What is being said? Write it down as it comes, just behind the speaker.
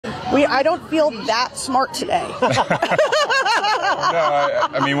I don't feel that smart today. No,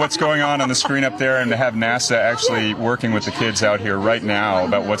 I mean, what's going on the screen up there, and to have NASA actually working with the kids out here right now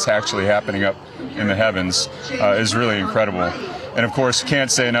about what's actually happening up in the heavens is really incredible. And of course,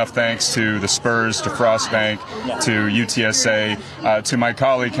 can't say enough thanks to the Spurs, to Frostbank, to UTSA, to my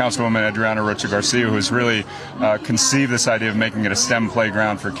colleague, Councilwoman Adriana Rocha Garcia, who has really conceived this idea of making it a STEM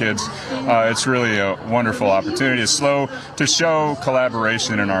playground for kids. It's really a wonderful opportunity to show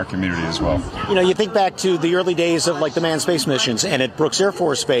collaboration in our community as well. You know, you think back to the early days of like the manned space missions, and at Brooks Air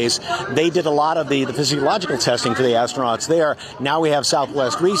Force Base, they did a lot of the physiological testing for the astronauts there. Now we have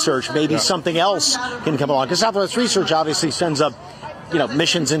Southwest Research. Maybe something else can come along, because Southwest Research obviously sends up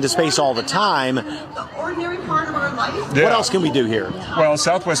missions into space all the time. What else can we do here? Well,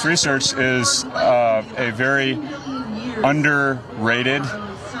 Southwest Research is a very underrated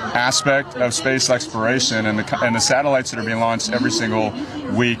aspect of space exploration, and the satellites that are being launched every single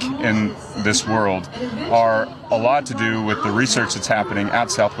week in this world are a lot to do with the research that's happening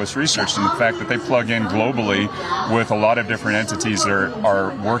at Southwest Research, and the fact that they plug in globally with a lot of different entities that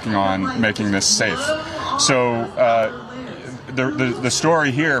are working on making this safe. So the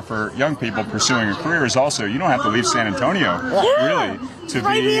story here for young people pursuing a career is also, you don't have to leave San Antonio, really, to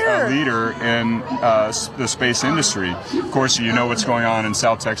be a leader in the space industry. Of course, you know what's going on in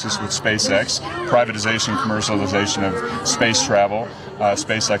South Texas with SpaceX, privatization, commercialization of space travel,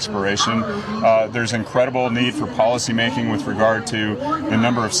 space exploration. There's incredible need for policy making with regard to the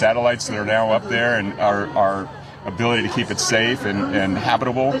number of satellites that are now up there and our ability to keep it safe and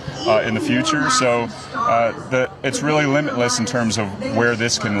habitable in the future. So it's really limitless in terms of where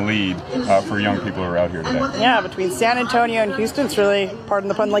this can lead for young people who are out here today. Yeah, between San Antonio and Houston, it's really, pardon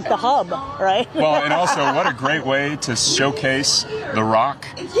the pun, like the hub, right? Well, and also, what a great way to showcase the Rock,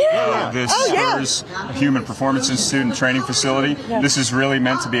 this Spurs Human Performance Institute and training facility. This is really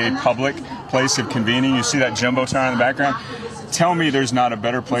meant to be a public place of convening. You see that Jumbotron in the background? Tell me there's not a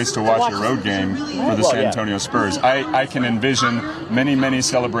better place to watch a road game for the San Antonio Spurs. I can envision many, many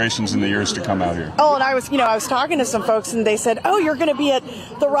celebrations in the years to come out here. Oh, and I was talking to some folks, and they said, "Oh, you're going to be at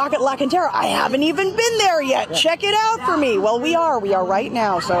the Rock at La Cantera." I haven't even been there yet. Check it out for me. Well, we are right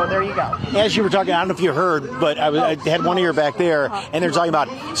now. So there you go. As you were talking, I don't know if you heard, but I had one ear back there, and they're talking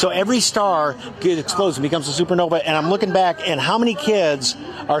about, so every star explodes and becomes a supernova, and I'm looking back, and how many kids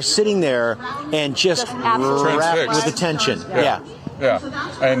are sitting there and just wrapped with attention. Yeah,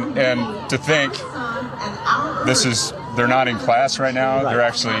 and to think they're not in class right now. They're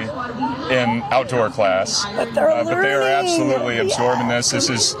actually in outdoor class, but they are absolutely absorbing this. This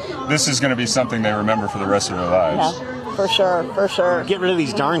is going to be something they remember for the rest of their lives. Yeah, for sure. Get rid of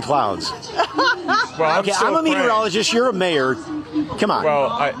these darn clouds. Well, okay, I'm a meteorologist. You're a mayor. Come on.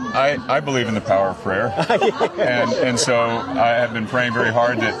 Well, I believe in the power of prayer, and so I have been praying very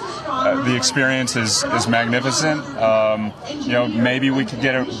hard that the experience is magnificent. Maybe we could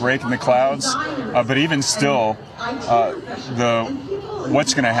get a break in the clouds, but even still,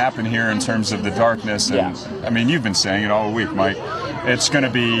 what's going to happen here in terms of the darkness? And I mean, you've been saying it all week, Mike. It's going to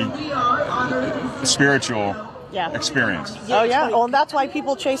be spiritual. Experience. Oh yeah, well, that's why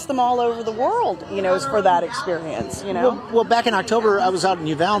people chase them all over the world, is for that experience, Well, back in October, I was out in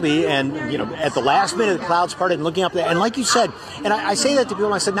Uvalde, and, at the last minute, the clouds parted, and looking up there, and like you said, and I say that to people,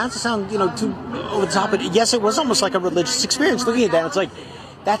 and I said, not to sound, too over the top, but yes, it was almost like a religious experience looking at that. It's like,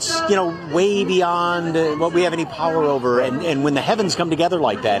 that's, way beyond what we have any power over, and when the heavens come together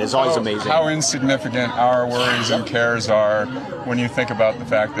like that, it's always amazing. How insignificant our worries and cares are when you think about the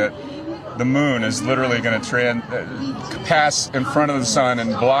fact that the moon is literally going to pass in front of the sun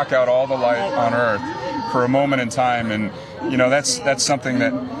and block out all the light on Earth for a moment in time, and that's something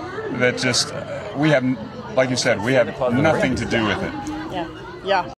that just we have, like you said, we have nothing to do with it. Yeah.